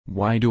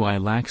Why do I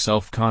lack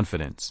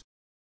self-confidence?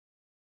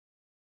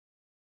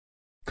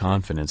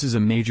 Confidence is a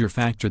major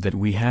factor that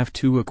we have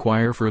to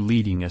acquire for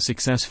leading a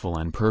successful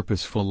and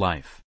purposeful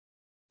life.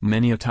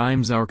 Many a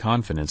times our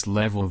confidence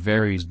level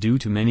varies due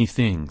to many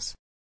things.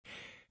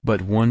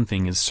 But one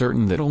thing is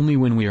certain, that only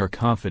when we are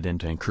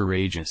confident and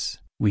courageous,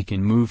 we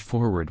can move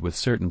forward with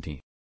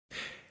certainty.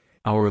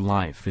 Our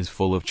life is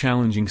full of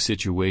challenging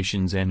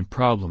situations and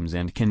problems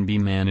and can be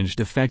managed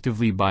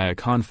effectively by a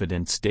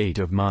confident state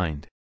of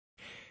mind.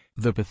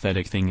 The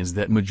pathetic thing is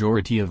that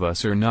majority of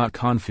us are not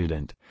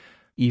confident,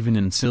 even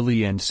in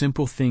silly and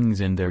simple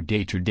things in their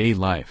day-to-day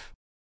life.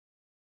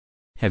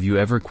 Have you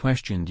ever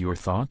questioned your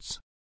thoughts?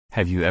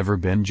 Have you ever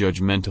been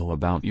judgmental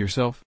about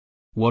yourself?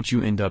 What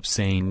you end up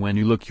saying when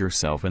you look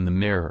yourself in the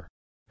mirror?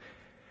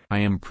 I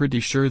am pretty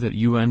sure that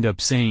you end up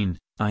saying,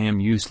 "I am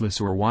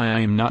useless," or "Why I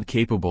am not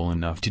capable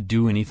enough to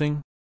do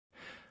anything."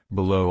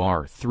 Below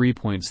are 3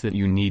 points that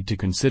you need to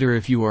consider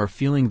if you are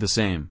feeling the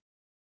same.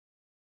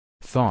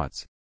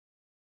 Thoughts.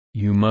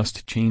 You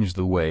must change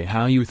the way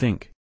how you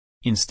think.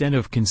 Instead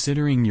of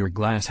considering your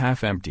glass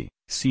half empty,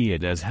 see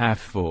it as half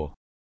full.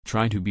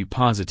 Try to be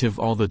positive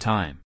all the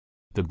time.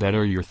 The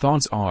better your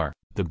thoughts are,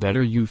 the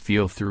better you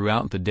feel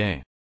throughout the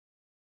day.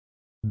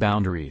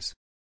 Boundaries.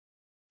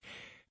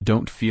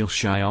 Don't feel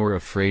shy or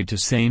afraid to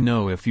say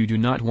no if you do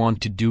not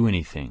want to do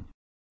anything.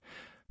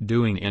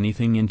 Doing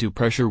anything into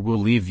pressure will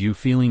leave you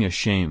feeling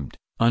ashamed,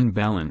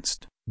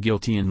 unbalanced,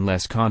 guilty, and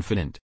less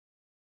confident.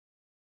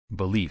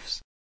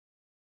 Beliefs.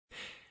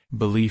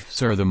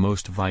 Beliefs are the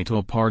most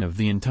vital part of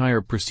the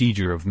entire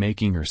procedure of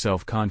making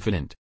yourself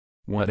confident.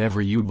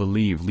 Whatever you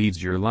believe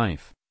leads your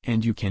life,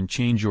 and you can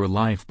change your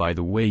life by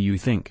the way you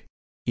think.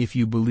 If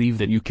you believe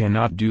that you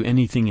cannot do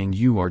anything and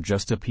you are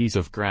just a piece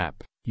of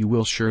crap, you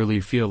will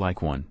surely feel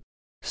like one.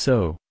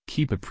 So,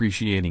 keep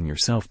appreciating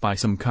yourself by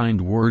some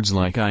kind words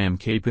like "I am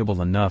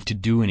capable enough to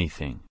do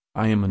anything,"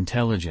 "I am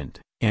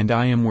intelligent," and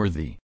 "I am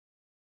worthy."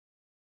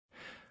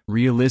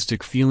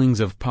 Realistic feelings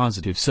of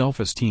positive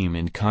self-esteem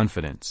and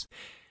confidence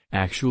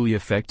actually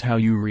affect how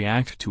you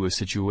react to a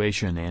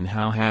situation and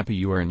how happy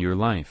you are in your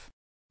life.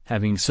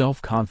 Having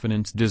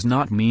self-confidence does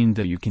not mean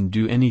that you can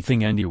do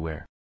anything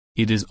anywhere.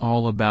 It is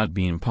all about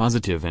being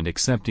positive and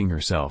accepting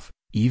yourself,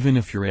 even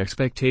if your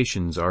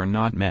expectations are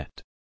not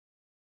met.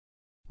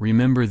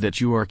 Remember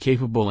that you are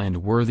capable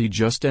and worthy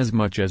just as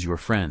much as your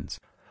friends,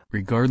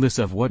 regardless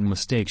of what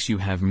mistakes you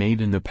have made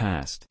in the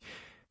past.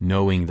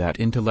 Knowing that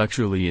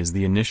intellectually is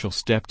the initial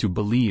step to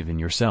believe in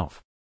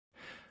yourself.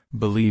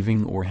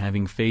 Believing or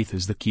having faith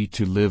is the key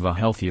to live a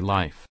healthy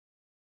life.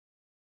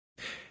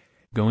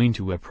 Going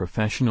to a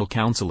professional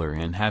counselor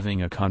and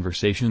having a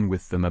conversation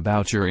with them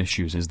about your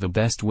issues is the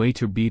best way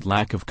to beat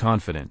lack of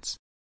confidence.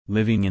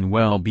 Living in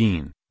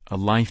Well-Being, a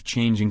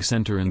life-changing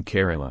center in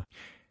Kerala,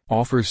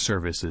 offers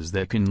services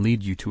that can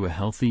lead you to a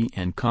healthy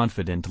and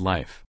confident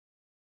life.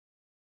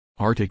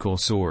 Article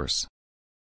source.